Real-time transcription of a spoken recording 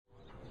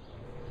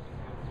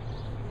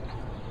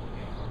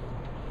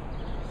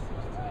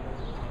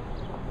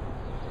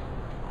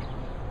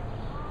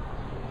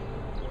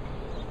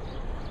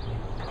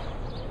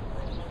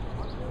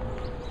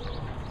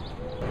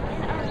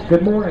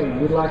Good morning.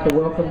 We'd like to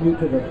welcome you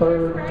to the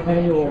 3rd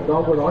annual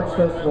Dogwood Arts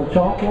Festival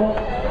Chalk Walk,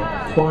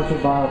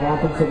 sponsored by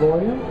Rompin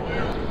Savoia.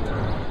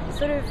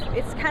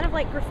 It's kind of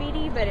like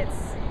graffiti, but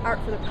it's art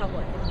for the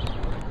public.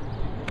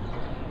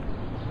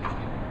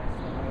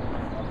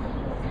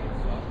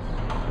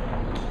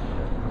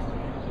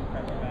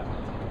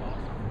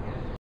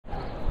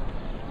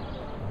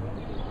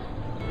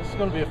 This is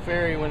going to be a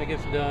ferry when it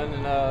gets done,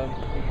 and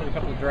we put a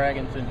couple of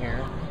dragons in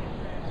here.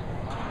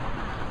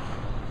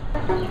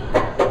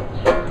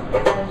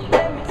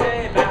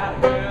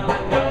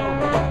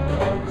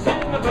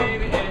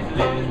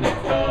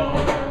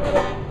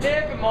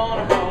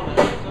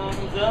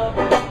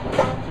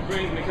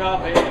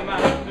 Coffee in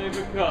my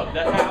favorite cup.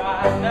 That's how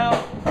I know.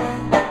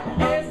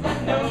 Yes, I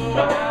know.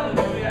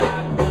 Hallelujah, I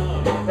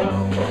love it so.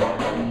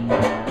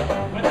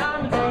 When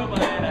I'm in trouble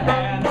and I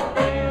had no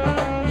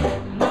friends,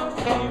 no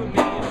she with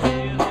me and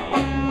she's the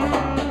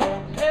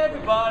end.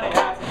 Everybody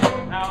asks me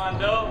how I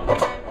know.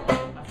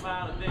 I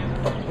smile at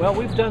them. Well,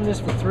 we've done this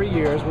for 3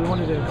 years. We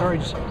wanted to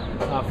encourage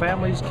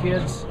families,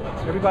 kids,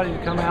 everybody to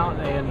come out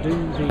and do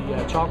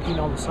the chalking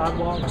on the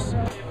sidewalks. If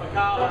I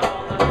call her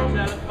on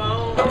the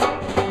telephone,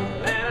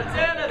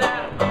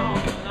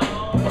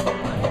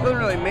 doesn't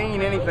really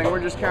mean anything. We're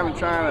just kind of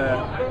trying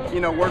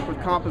to, work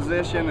with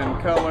composition and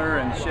color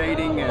and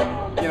shading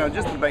and,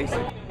 just the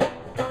basic.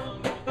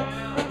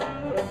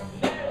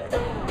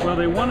 Well,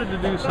 they wanted to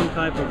do some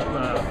type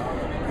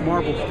of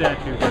marble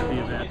statue at the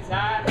event.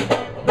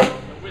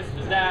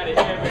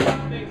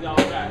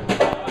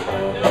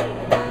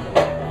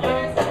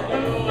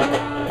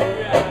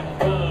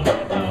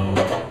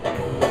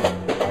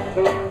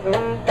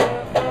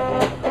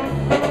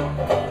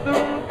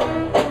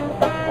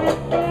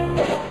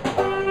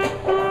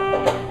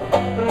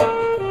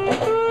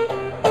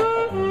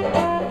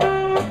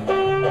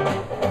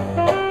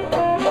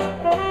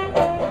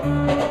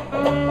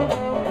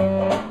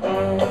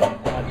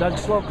 Doug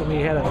Slocum,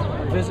 he had a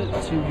visit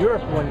to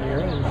Europe one year,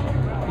 and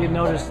he had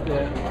noticed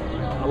that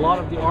a lot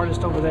of the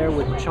artists over there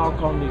would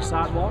chalk on the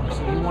sidewalks,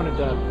 and he wanted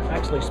to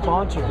actually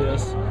sponsor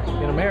this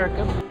in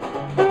America.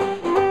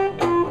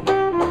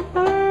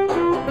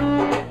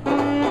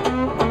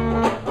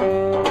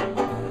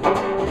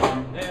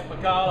 If I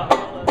call her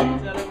on the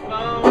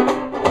telephone,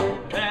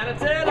 then I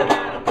tell her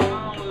that I'm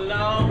all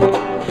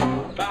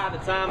alone. By the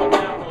time I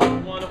count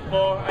from 1 to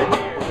 4, I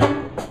hear.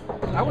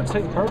 I would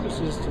say the purpose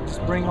is to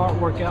just bring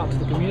artwork out to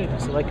the community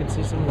so they can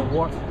see some of the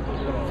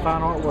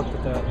fine artwork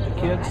that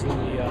the kids and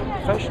the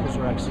professionals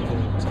are actually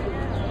doing.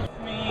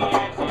 Me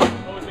and she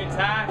holds me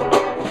tight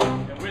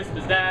and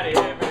whispers, "Daddy,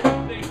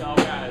 everything's all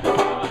right." That's all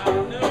I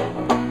know.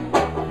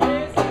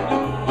 Yes, I know.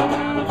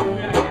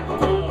 Hallelujah, I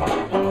love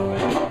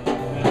it.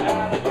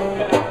 Hallelujah,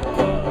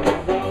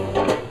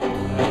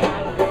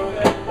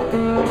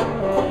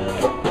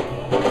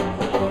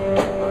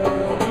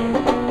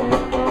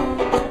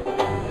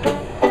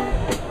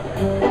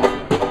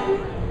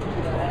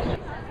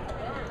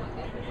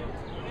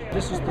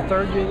 This is the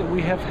 3rd year that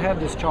we have had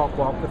this chalk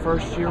walk. The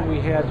first year we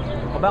had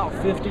about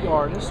 50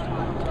 artists.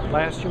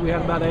 Last year we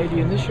had about 80,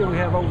 and this year we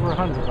have over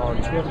 100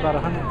 artists. We have about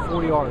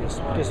 140 artists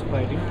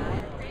participating.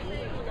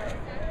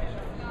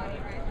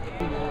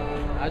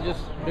 I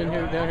just been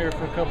down here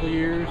for a couple of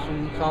years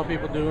and saw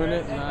people doing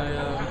it, and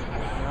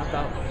I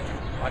thought,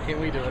 why can't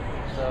we do it?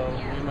 So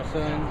me and my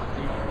son,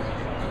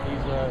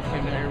 he's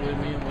came down here with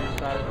me, and we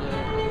decided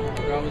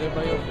to go with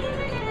everybody else.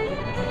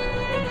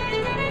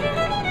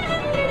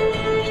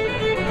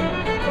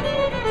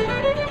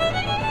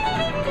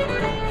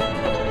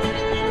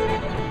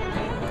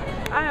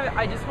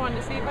 I just wanted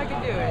to see if I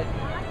could do it.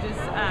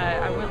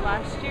 I went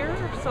last year,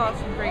 saw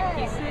some great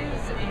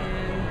pieces,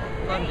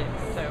 and loved it.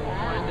 So I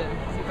wanted to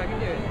see if I could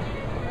do it.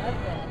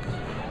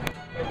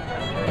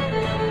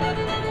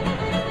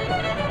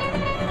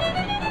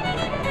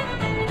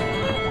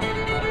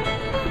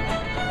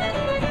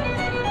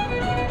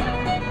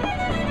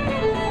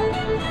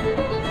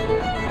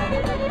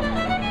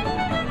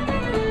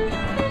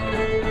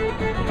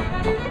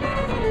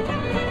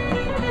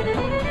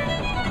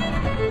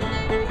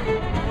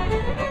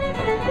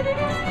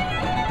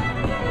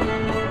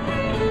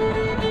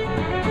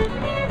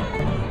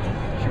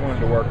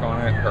 To work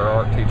on it. Her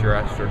art teacher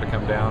asked her to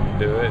come down and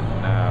do it,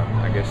 and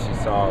I guess she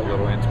saw a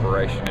little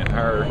inspiration in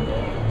her,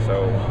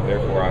 so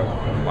therefore I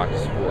would like to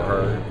support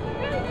her.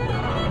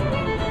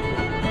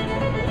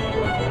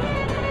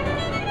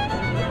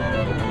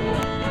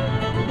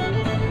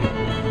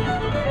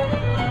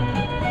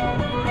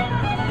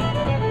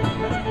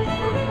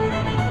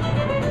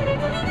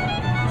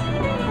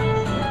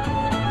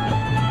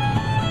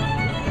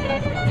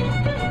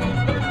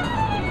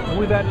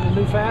 We've added a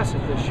new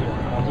facet this year.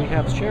 We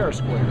have Share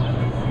Square,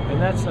 and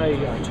that's a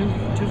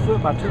 2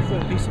 foot by 2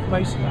 foot piece of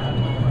masonite,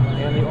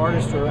 and the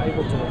artists are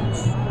able to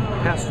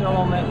pastel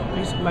on that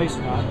piece of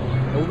masonite,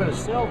 and we're going to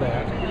sell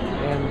that,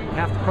 and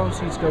half the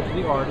proceeds go to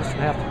the artists,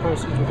 and half the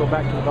proceeds will go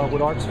back to the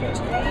Dogwood Arts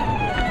Festival.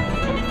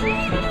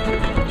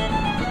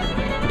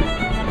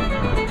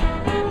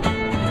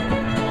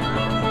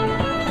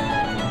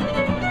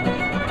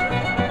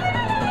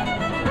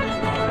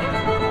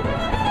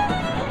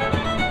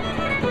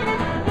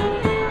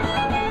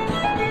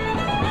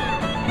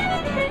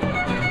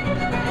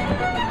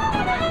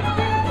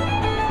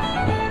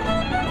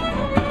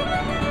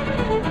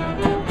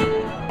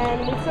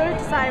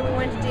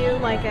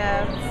 like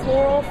a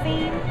floral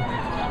theme,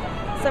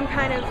 some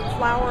kind of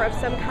flower of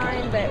some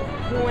kind, but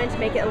we wanted to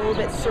make it a little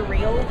bit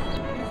surreal.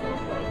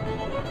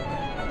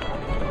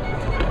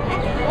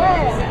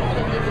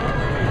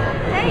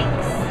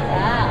 Thanks.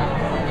 Wow.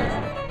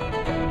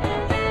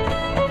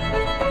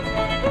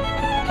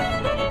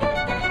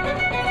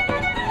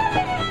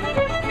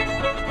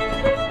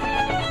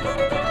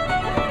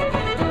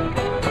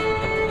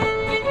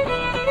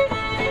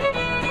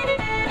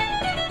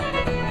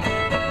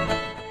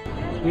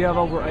 We have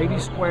over 80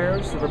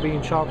 squares that are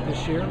being chalked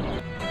this year.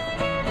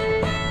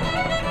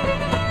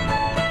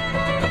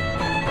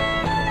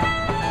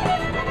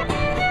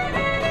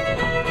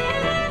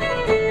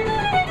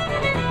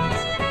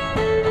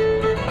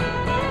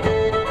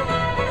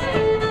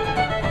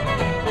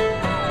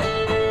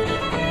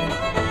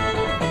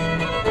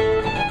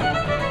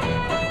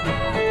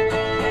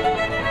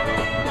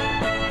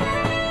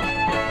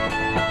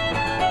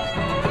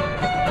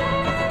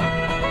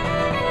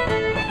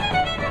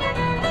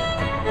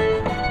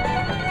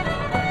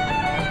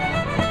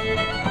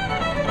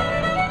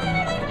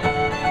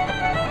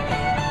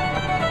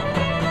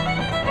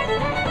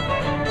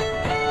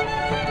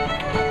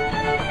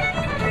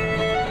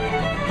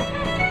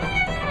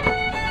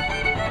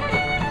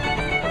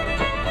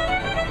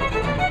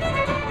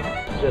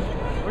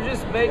 We're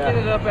just making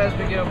it up as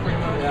we go, pretty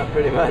much. Yeah,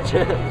 pretty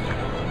much.